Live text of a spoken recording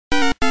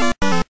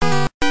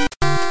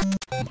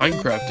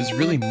Minecraft is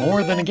really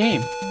more than a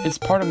game. It's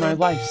part of my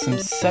life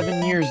since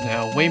 7 years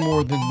now, way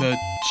more than the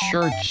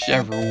church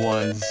ever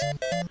was.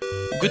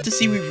 Good to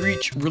see we've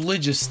reached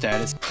religious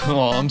status.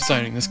 Well, I'm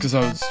signing this because I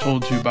was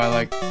told to by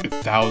like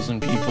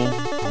 1,000 people.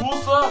 Cool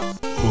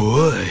stuff!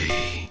 Boy.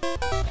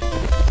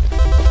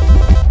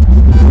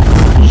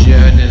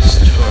 Janice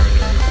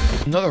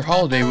Turner. Another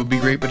holiday would be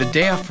great, but a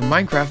day off from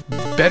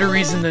Minecraft, better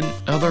reason than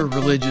other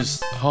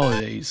religious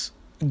holidays.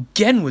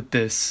 Again with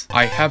this,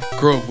 I have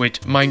grown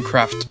with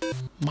Minecraft.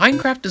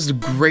 Minecraft is the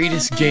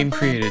greatest game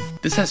created.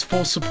 This has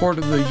full support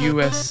of the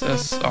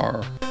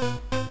USSR.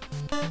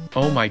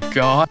 Oh my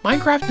god.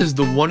 Minecraft is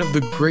one of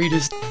the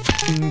greatest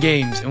f***ing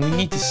games, and we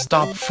need to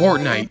stop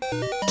Fortnite.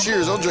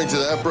 Cheers, I'll drink to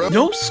that, bro.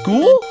 No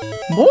school?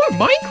 More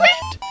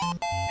Minecraft?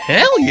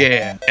 Hell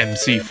yeah!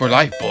 MC for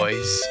life,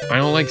 boys. I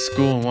don't like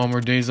school and want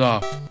more days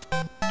off.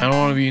 I don't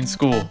want to be in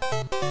school.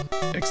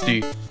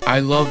 XD.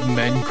 I love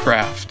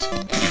Minecraft.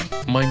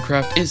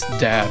 Minecraft is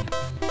dab.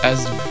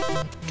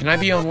 Can I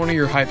be on one of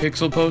your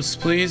Hypixel posts,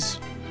 please?